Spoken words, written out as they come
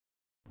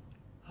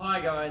Hi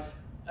guys,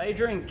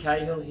 Adrian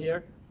Cahill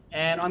here,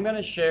 and I'm going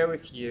to share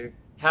with you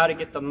how to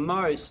get the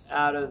most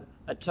out of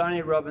a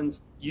Tony Robbins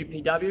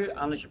UPW,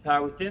 Unleash Your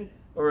Power Within,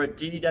 or a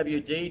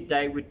DWD,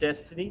 Day with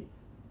Destiny.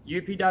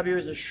 UPW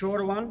is a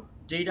shorter one,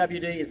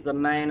 DWD is the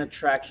main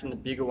attraction, the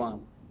bigger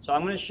one. So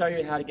I'm going to show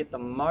you how to get the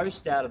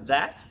most out of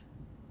that.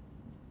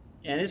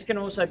 And this can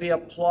also be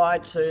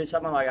applied to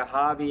someone like a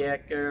Harvey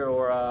Ecker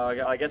or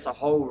I guess a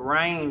whole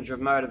range of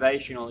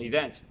motivational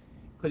events.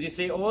 Because you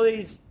see, all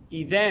these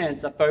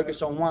events are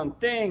focused on one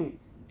thing,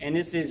 and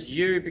this is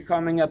you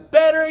becoming a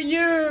better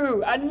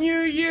you, a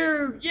new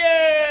you,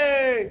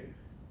 yay!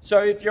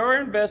 So if you're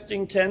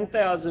investing $10,000,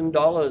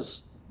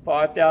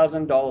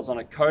 $5,000 on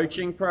a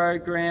coaching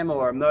program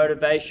or a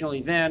motivational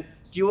event,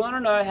 do you want to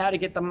know how to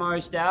get the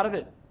most out of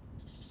it?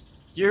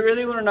 Do you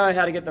really want to know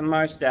how to get the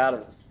most out of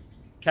it?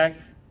 Okay?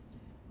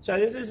 So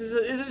this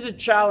is a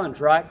challenge,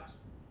 right?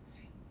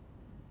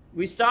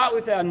 We start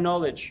with our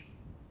knowledge.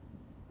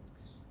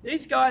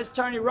 These guys,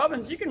 Tony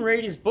Robbins, you can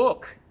read his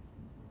book.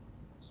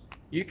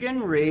 You can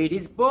read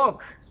his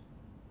book.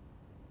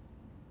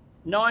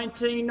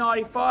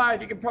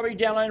 1995, you can probably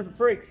download it for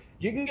free.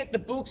 You can get the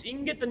books, you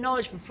can get the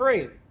knowledge for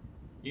free.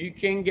 You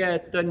can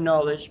get the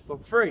knowledge for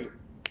free.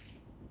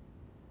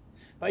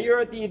 But you're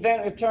at the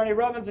event with Tony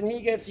Robbins and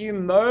he gets you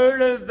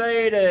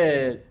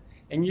motivated.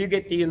 And you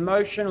get the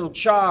emotional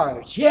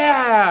charge.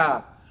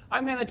 Yeah!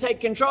 I'm going to take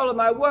control of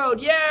my world.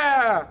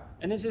 Yeah!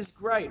 And this is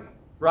great,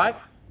 right?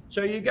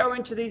 So you go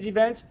into these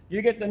events,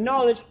 you get the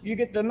knowledge, you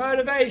get the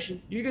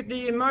motivation, you get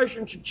the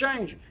emotion to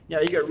change. Now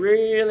you get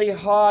really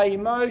high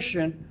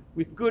emotion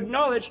with good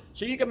knowledge,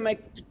 so you can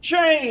make the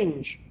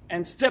change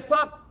and step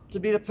up to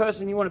be the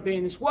person you want to be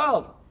in this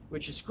world,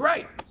 which is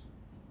great.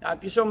 Now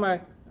if you saw my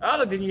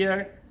other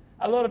video,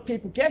 a lot of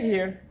people get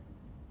here,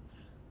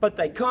 but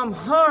they come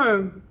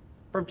home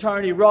from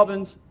Tony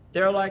Robbins,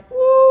 they're like,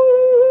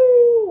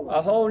 woo,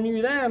 a whole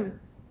new them.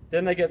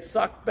 Then they get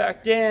sucked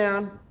back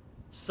down,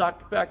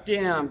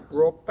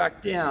 brought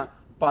back down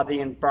by the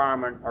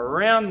environment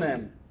around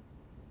them.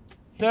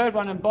 Third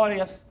one,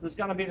 embody us, is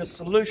going to be the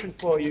solution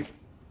for you.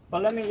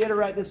 But let me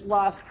iterate this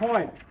last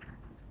point.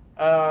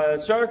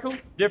 Circle,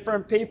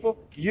 different people.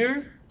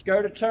 You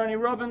go to Tony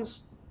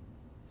Robbins.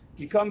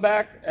 You come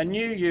back a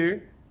new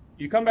you.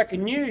 You come back a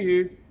new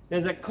you.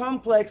 There's a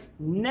complex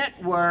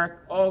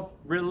network of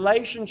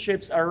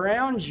relationships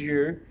around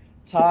you,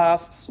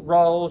 tasks,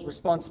 roles,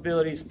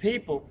 responsibilities,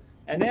 people,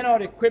 and they're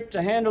not equipped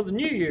to handle the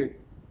new you.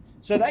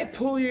 So they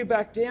pull you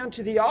back down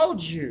to the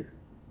old you.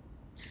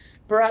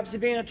 Perhaps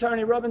you've been at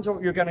Tony Robbins, or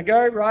you're going to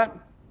go, right?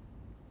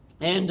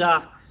 And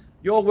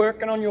you're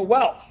working on your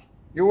wealth.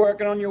 You're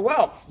working on your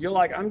wealth. You're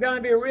like, I'm going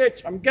to be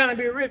rich, I'm going to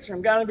be rich,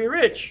 I'm going to be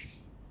rich.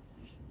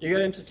 You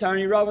get into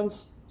Tony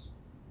Robbins.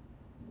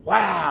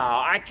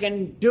 Wow, I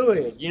can do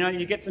it. You know,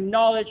 you get some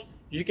knowledge,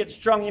 you get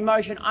strong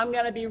emotion. I'm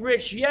going to be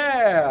rich.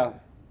 Yeah.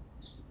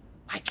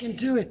 I can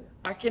do it.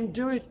 I can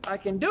do it. I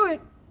can do it.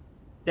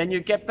 Then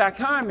you get back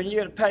home and you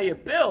got to pay your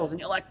bills and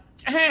you're like,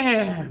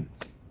 damn,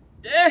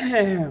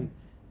 damn,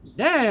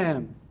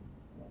 damn.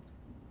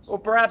 Or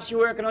perhaps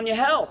you're working on your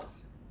health.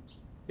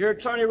 You're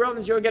at Tony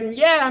Robbins, you're getting,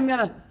 yeah, I'm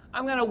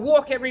gonna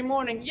walk every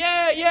morning.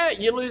 Yeah, yeah.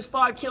 You lose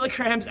 5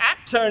 kilograms at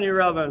Tony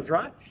Robbins,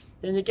 right?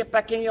 Then you get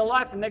back in your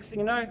life and next thing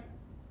you know,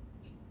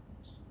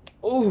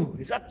 oh,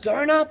 is that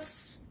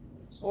donuts?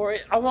 Or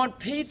I want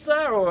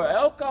pizza or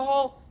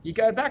alcohol. You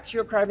go back to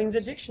your cravings,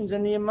 addictions,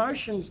 and the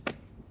emotions.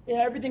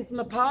 Yeah, everything from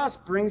the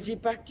past brings you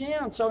back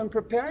down. So in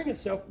preparing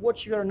yourself,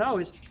 what you got to know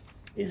is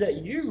that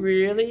you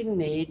really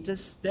need to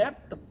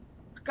step the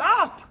fuck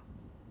up.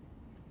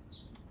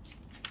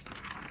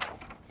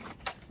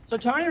 So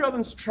Tony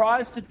Robbins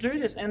tries to do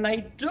this, and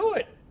they do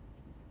it.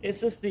 It's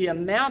just the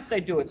amount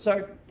they do it.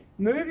 So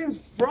moving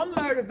from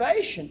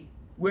motivation,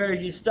 where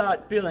you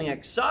start feeling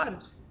excited,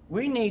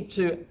 we need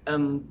to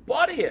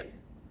embody it.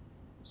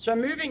 So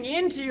moving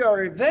into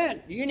your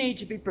event, you need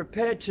to be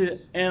prepared to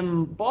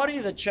embody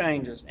the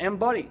changes.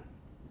 Embody.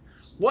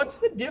 What's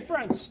the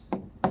difference?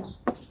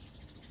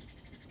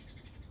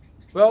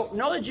 Well,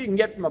 knowledge you can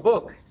get from a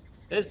book.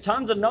 There's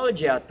tons of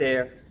knowledge out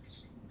there.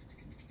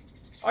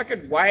 I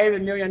could wave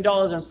 $1 million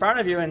in front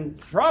of you and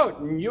throw it,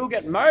 and you'll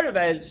get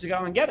motivated to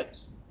go and get it.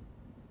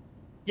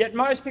 Yet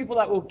most people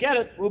that will get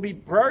it will be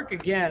broke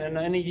again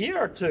in a year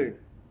or two.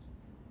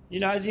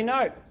 You know, as you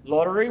know,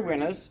 lottery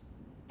winners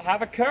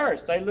have a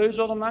curse. They lose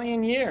all the money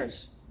in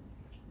years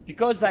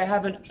because they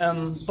haven't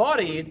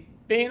embodied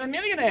being a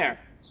millionaire.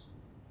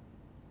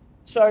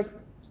 So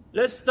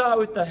let's start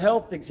with the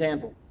health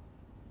example.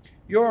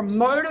 You're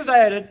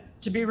motivated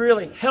to be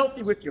really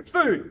healthy with your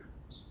food.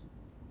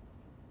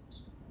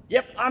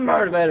 Yep, I'm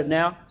motivated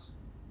now.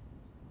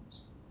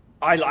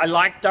 I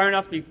liked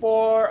donuts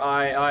before.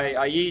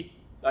 I've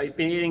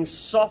been eating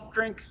soft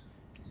drink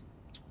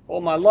all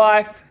my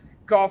life.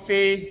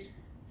 Coffee,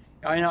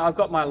 I've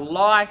got my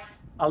life,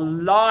 a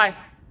life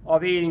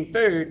of eating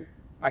food.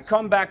 I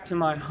come back to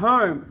my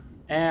home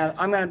and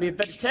I'm going to be a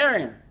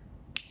vegetarian.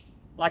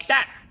 Like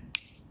that.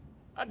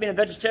 I've been a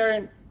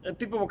vegetarian.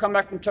 People will come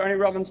back from Tony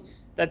Robbins,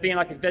 they've been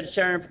like a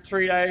vegetarian for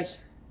 3 days.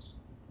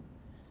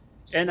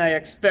 and they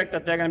expect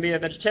that they're going to be a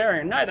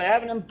vegetarian. No, they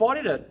haven't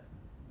embodied it.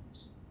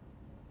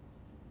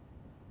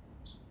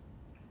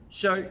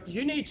 So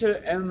you need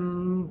to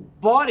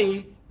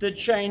embody the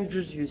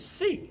changes you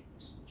seek.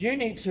 You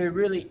need to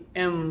really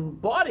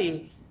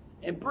embody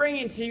and bring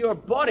into your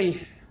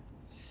body,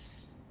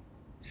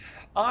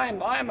 I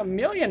am a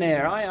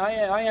millionaire.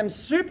 I am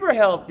super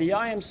healthy.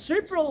 I am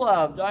super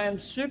loved. I am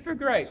super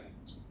great.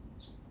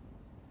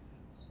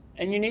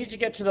 And you need to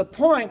get to the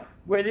point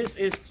where this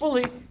is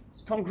fully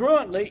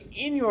congruently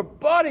in your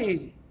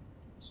body,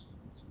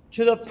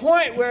 to the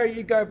point where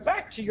you go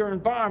back to your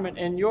environment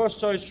and you're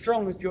so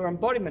strong with your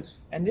embodiment.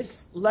 And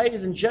this,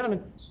 ladies and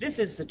gentlemen, this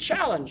is the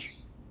challenge.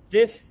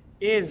 This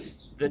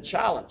is the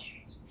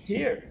challenge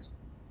here.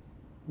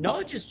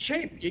 Knowledge is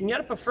cheap. You can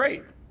get it for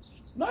free.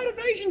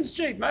 Motivation's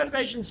cheap.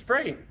 Motivation's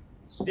free.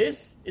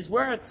 This is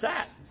where it's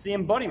at. It's the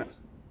embodiment.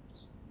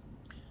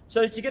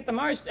 So to get the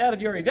most out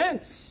of your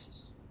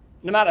events,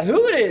 no matter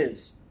who it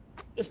is,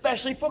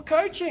 especially for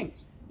coaching,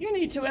 you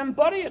need to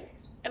embody it.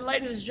 And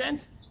ladies and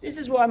gents, this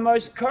is why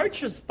most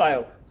coaches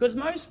fail, because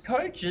most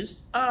coaches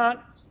aren't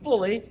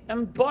fully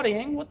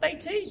embodying what they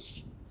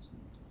teach.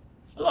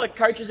 A lot of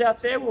coaches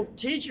out there will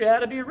teach you how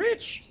to be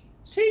rich.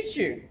 Teach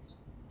you,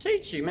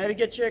 maybe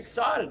get you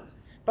excited.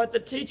 But the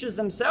teachers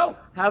themselves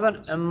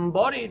haven't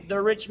embodied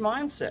the rich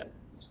mindset.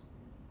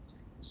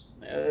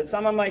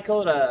 Someone may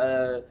call it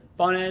a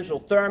financial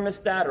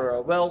thermostat or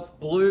a wealth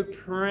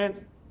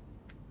blueprint.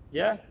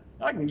 Yeah,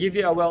 I can give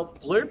you a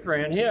wealth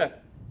blueprint here.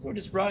 We'll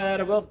just write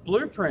out a wealth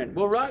blueprint.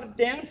 We'll write it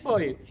down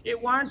for you.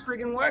 It won't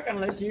friggin' work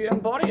unless you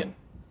embody it.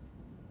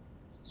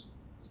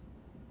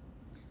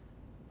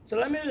 So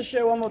let me just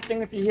share one more thing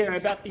with you here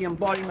about the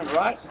embodiment,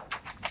 right?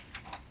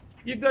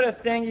 You've got a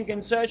thing you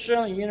can search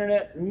on the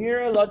internet,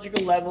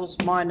 neurological levels,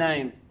 my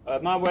name.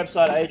 My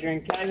website,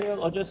 Adrian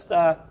Cahill, or just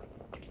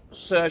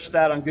search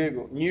that on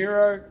Google.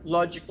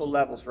 Neurological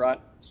levels, right?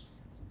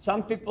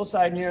 Some people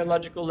say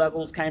neurological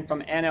levels came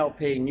from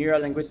NLP,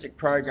 neuro-linguistic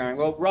programming.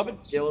 Well,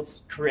 Robert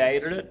Dilts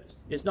created it.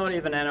 It's not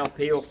even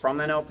NLP or from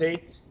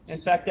NLP.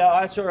 In fact,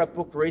 I saw a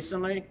book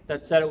recently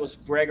that said it was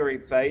Gregory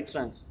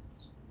Bateson.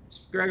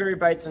 Gregory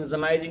Bateson is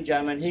an amazing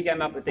gentleman. He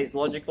came up with these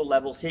logical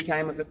levels. He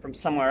came with it from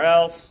somewhere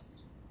else.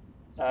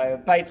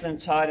 Bateson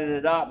tidied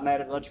it up,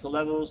 made it logical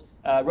levels.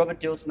 Robert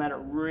Dilts made it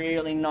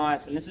really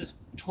nice. And this is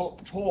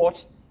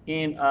taught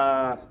in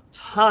a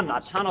ton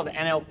of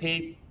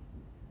NLP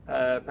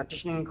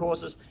practicing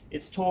courses.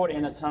 It's taught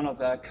in a ton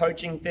of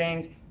coaching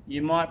things.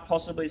 You might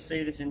possibly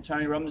see this in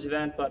Tony Robbins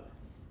Event, but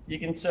you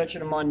can search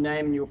it in my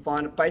name and you'll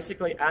find it.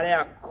 Basically, at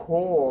our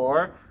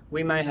core,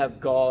 we may have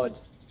God,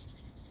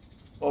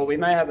 or we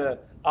may have a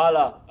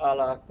Allah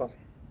Akbar.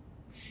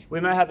 We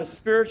may have a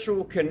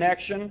spiritual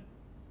connection,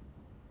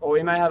 or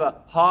we may have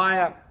a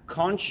higher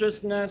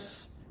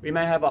consciousness. We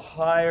may have a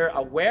higher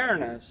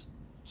awareness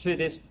to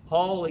this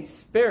Holy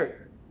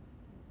Spirit.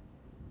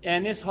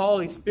 And this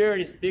Holy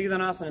Spirit is bigger than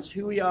us, and it's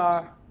who we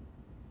are.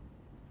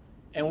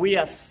 And we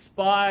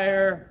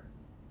aspire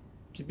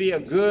to be a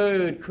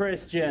good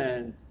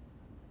Christian,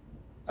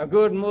 a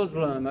good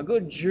Muslim, a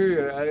good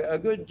Jew, a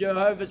good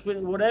Jehovah's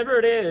Witness, whatever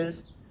it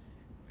is.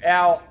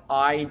 Our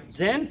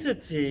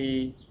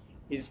identity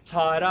is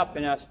tied up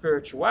in our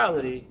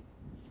spirituality,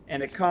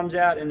 and it comes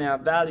out in our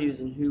values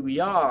and who we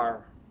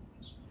are.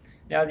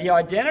 Now, the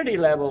identity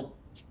level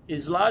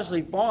is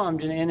largely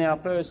formed in our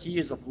first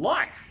years of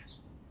life.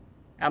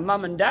 Our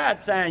mum and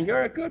dad saying,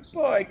 you're a good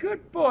boy,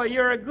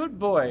 you're a good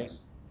boy.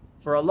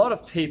 For a lot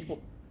of people,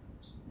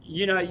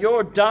 you know,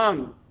 you're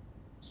dumb.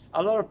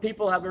 A lot of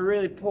people have a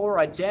really poor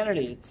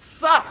identity. It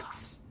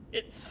sucks,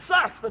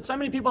 but so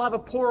many people have a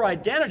poor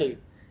identity.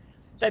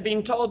 They've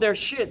been told they're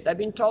shit. They've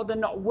been told they're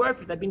not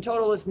worth it. They've been told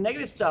all this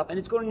negative stuff, and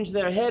it's gone into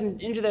their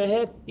head, into their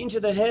head, into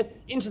their head,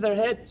 into their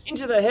head,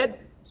 into their head.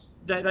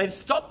 They've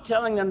stopped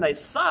telling them they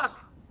suck.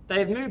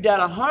 They've moved out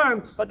of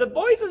home, but the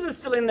voices are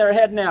still in their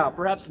head now.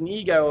 Perhaps an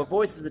ego or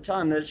voices are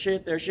telling them they're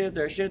shit, they're shit,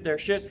 they're shit, they're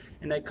shit,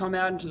 and they come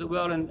out into the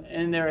world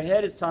and their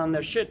head is telling them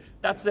they're shit.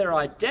 That's their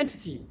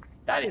identity.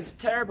 That is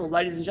terrible,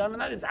 ladies and gentlemen.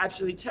 That is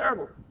absolutely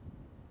terrible.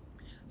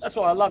 That's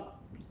why I love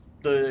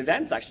the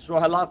events, actually. That's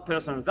why I love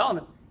personal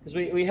development, because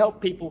we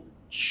help people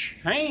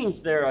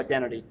change their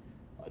identity.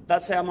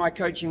 That's how my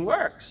coaching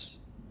works.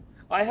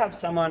 I have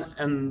someone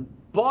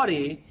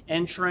embody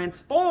and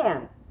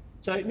transform.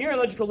 So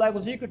neurological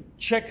levels, you could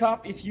check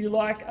up, if you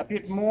like, a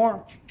bit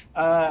more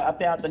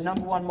about the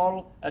 #1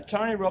 model.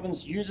 Tony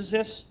Robbins uses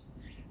this.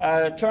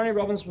 Tony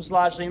Robbins was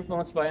largely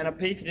influenced by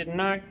NLP, if you didn't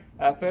know.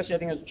 Firstly, I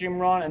think it was Jim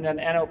Rohn, and then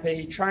NLP.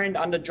 He trained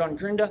under John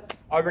Grinder.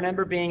 I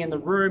remember being in the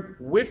room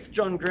with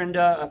John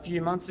Grinder a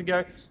few months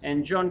ago,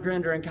 and John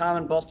Grinder and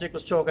Carmen Bostic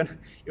was talking.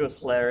 It was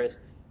hilarious.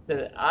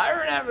 I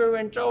remember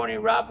when Tony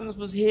Robbins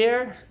was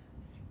here.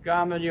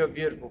 Carmen, you're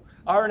beautiful.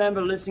 I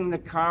remember listening to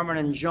Carmen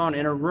and John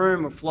in a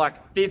room of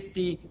like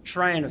 50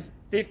 trainers.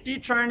 50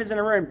 trainers in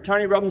a room.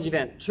 Tony Robbins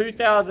Event.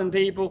 2,000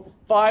 people,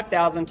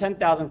 5,000,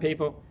 10,000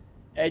 people.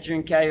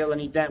 Adrian Cahill, an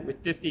event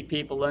with 50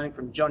 people learning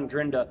from John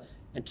Grinder.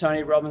 And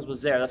Tony Robbins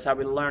was there. That's how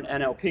we learned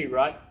NLP,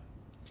 right?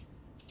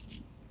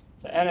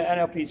 So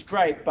NLP is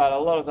great, but a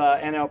lot of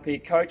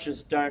NLP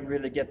coaches don't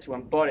really get to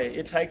embody.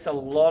 It takes a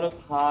lot of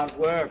hard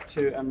work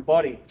to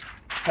embody.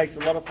 It takes a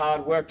lot of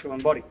hard work to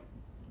embody.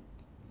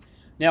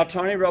 Now,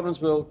 Tony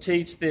Robbins will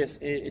teach this.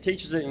 He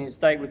teaches it in his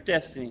Date with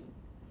Destiny.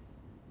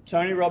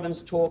 Tony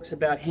Robbins talks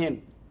about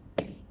him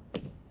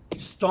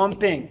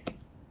stomping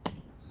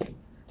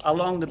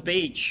along the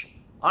beach.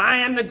 I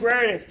am the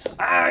greatest.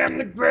 I am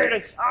the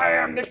greatest. I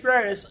am the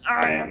greatest.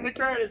 I am the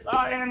greatest.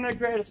 I am the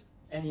greatest.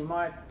 And you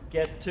might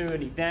get to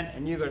an event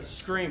and you've got to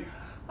scream,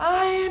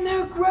 I am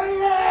the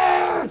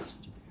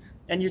greatest.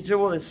 And you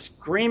do all this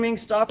screaming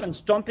stuff and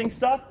stomping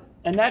stuff.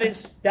 And that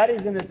is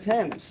an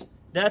attempt.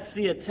 That's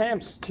the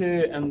attempts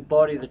to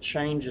embody the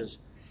changes.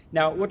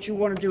 Now, what you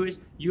want to do is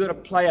you got to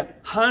play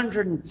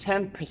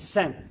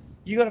 110%.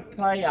 You got to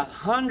play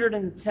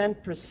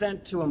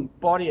 110% to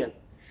embody it.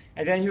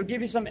 And then he'll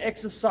give you some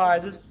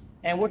exercises.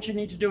 And what you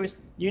need to do is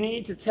you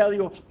need to tell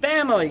your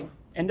family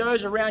and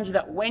those around you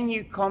that when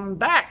you come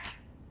back,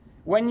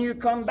 well,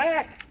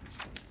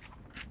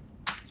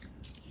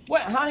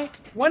 honey,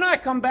 when I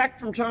come back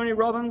from Tony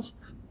Robbins,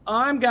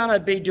 I'm going to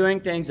be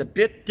doing things a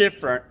bit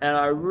different, and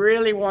I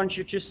really want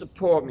you to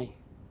support me.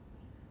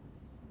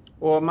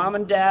 Or mom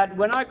and dad,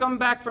 when I come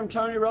back from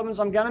Tony Robbins,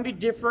 I'm going to be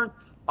different.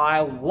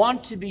 I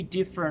want to be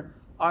different.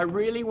 I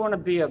really want to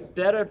be a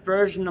better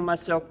version of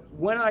myself.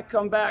 When I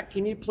come back,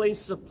 can you please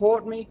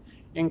support me,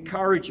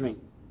 encourage me?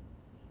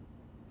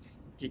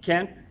 If you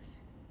can.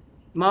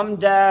 Mum,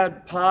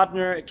 dad,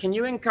 partner, can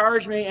you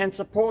encourage me and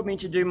support me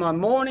to do my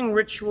morning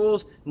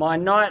rituals, my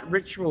night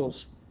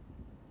rituals?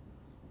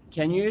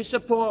 Can you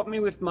support me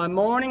with my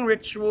morning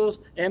rituals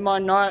and my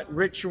night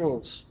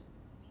rituals?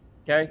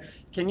 Okay?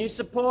 Can you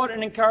support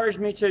and encourage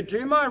me to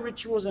do my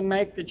rituals and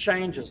make the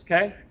changes?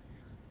 Okay?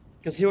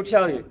 Because he'll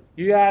tell you,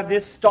 you have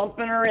this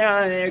stomping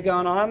around there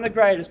going, I'm the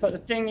greatest. But the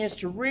thing is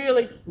to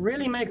really,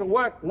 really make it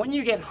work. When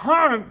you get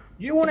home,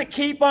 you want to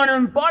keep on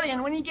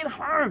embodying when you get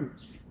home.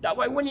 That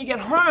way, when you get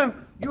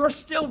home, you're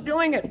still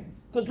doing it.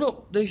 Because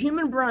look, the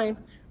human brain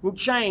will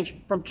change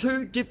from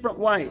two different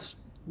ways.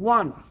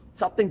 One,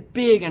 something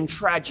big and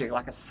tragic,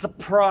 like a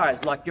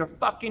surprise, like your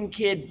fucking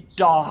kid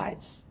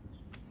dies.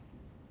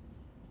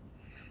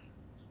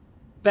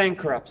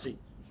 Bankruptcy,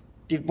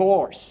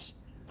 divorce,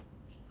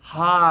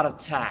 heart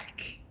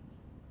attack.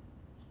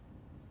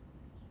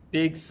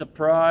 Big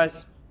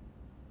surprise,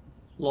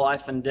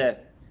 life and death.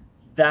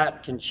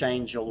 That can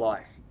change your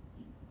life.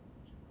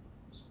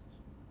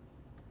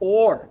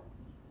 Or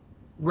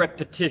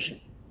repetition,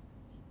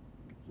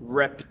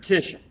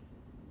 repetition,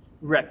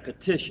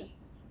 repetition,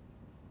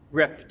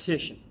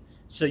 repetition.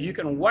 So you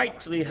can wait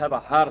till you have a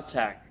heart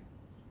attack,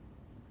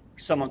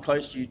 someone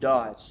close to you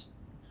dies,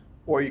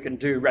 or you can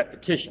do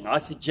repetition. I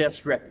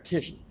suggest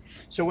repetition.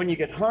 So when you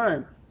get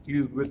home,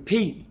 you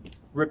repeat it,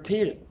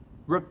 repeat it,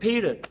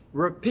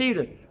 repeat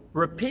it,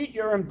 repeat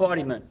your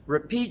embodiment,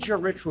 repeat your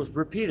rituals,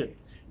 repeat it.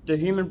 The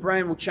human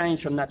brain will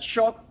change from that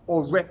shock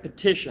or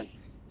repetition.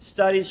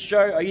 Studies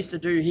show, I used to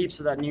do heaps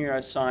of that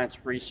neuroscience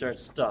research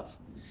stuff.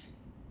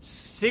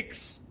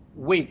 6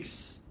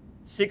 weeks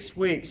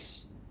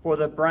for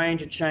the brain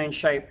to change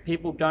shape.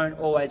 People don't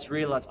always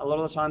realize. A lot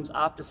of the times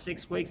after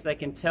 6 weeks, they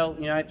can tell,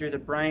 through the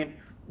brain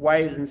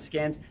waves and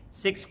scans,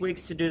 6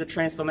 weeks to do the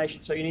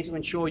transformation. So you need to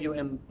ensure you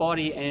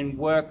embody and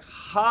work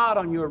hard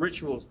on your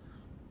rituals.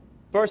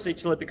 Firstly,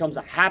 till it becomes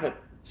a habit.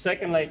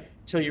 Secondly,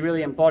 till you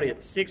really embody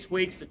it. 6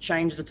 weeks, the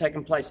changes are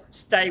taking place.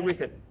 Stay with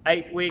it.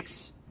 8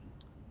 weeks,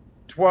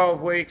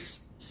 12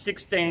 weeks,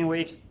 16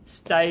 weeks,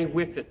 stay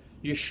with it.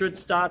 You should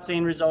start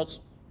seeing results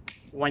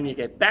when you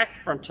get back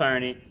from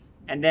Tony,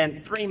 and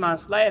then 3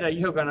 months later,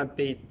 you're going to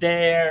be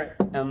there,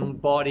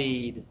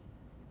 embodied.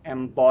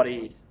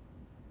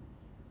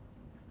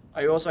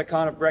 I also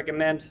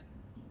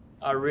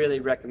I really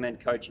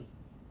recommend coaching.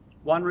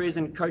 One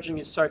reason coaching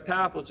is so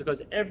powerful is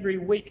because every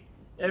week,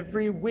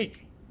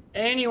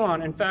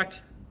 anyone, in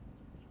fact,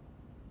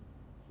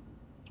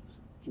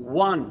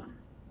 one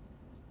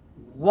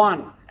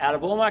out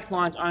of all my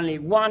clients, only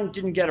one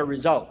didn't get a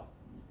result.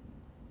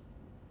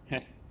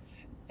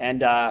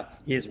 And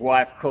his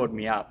wife called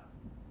me up.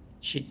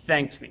 She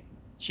thanked me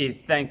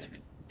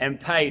and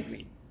paid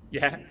me.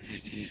 Yeah.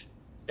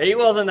 He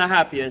wasn't the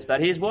happiest,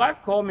 but his wife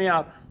called me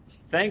up,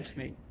 thanked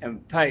me,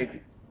 and paid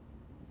me.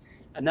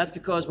 And that's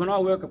because when I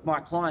work with my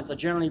clients, I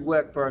generally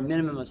work for a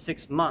minimum of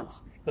 6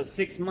 months, because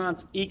 6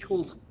 months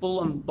equals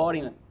full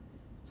embodiment.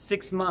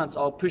 6 months,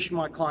 I'll push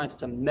my clients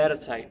to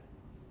meditate.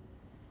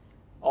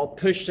 I'll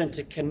push them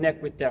to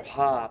connect with their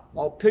heart.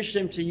 I'll push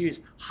them to use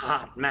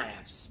heart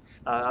maths,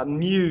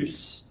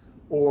 muse,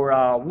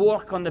 or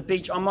walk on the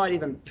beach. I might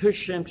even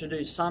push them to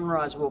do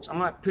sunrise walks. I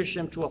might push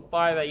them to a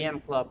 5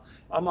 a.m. club.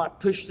 I might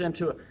push them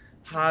to a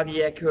Harvey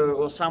Eker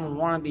or some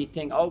wannabe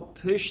thing. I'll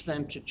push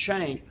them to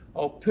change.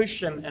 I'll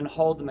push them and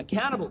hold them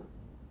accountable.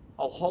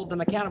 I'll hold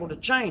them accountable to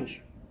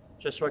change.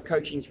 Just why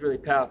coaching is really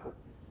powerful.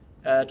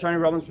 Tony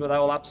Robbins, where they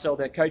will upsell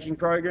their coaching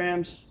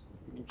programs.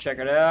 You can check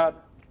it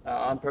out.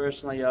 I'm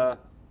personally,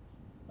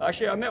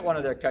 actually I met one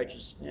of their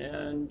coaches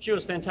and she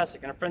was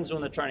fantastic, and her friends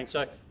doing the training.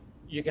 So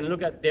You can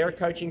look at their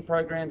coaching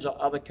programs or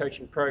other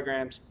coaching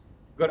programs.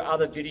 We've got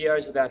other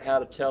videos about how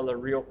to tell the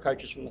real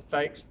coaches from the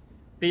fakes.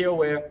 Be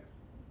aware,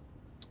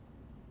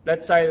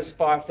 let's say there's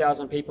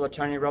 5,000 people at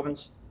Tony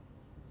Robbins.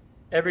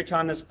 Every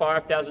time there's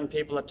 5,000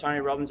 people at Tony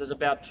Robbins, there's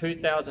about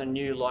 2,000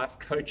 new life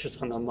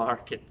coaches on the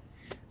market.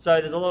 So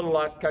there's a lot of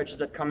life coaches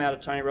that come out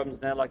of Tony Robbins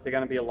and they're like they're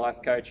going to be a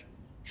life coach.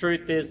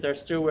 Truth is, they're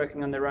still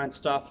working on their own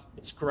stuff.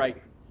 It's great.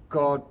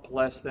 God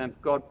bless them.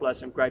 God bless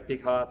them. Great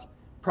big hearts.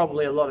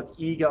 Probably a lot of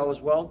ego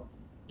as well.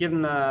 Give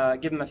them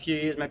a few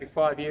years, maybe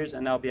 5 years,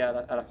 and they'll be at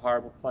a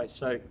horrible place.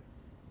 So,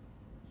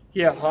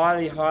 yeah,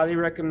 highly, highly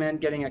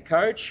recommend getting a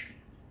coach.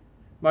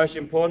 Most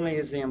importantly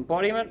is the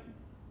embodiment.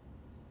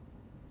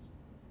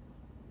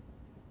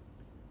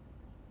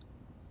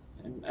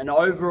 And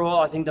overall,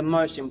 I think the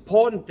most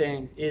important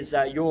thing is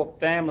that your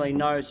family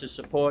knows to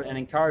support and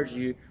encourage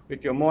you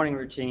with your morning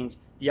routines,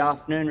 the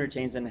afternoon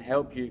routines, and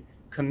help you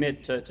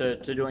commit to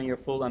doing your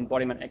full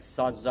embodiment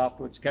exercises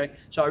afterwards, okay?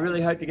 So I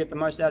really hope you get the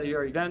most out of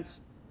your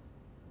events.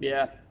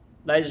 Yeah,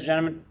 ladies and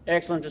gentlemen,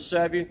 excellent to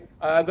serve you.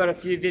 I've got a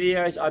few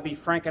videos. I'll be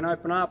frank and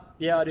open up.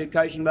 Yeah, I do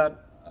coaching,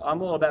 but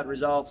I'm all about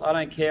results. I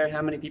don't care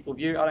how many people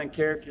view. I don't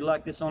care if you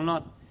like this or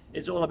not.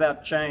 It's all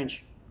about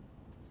change.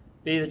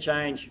 Be the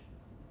change.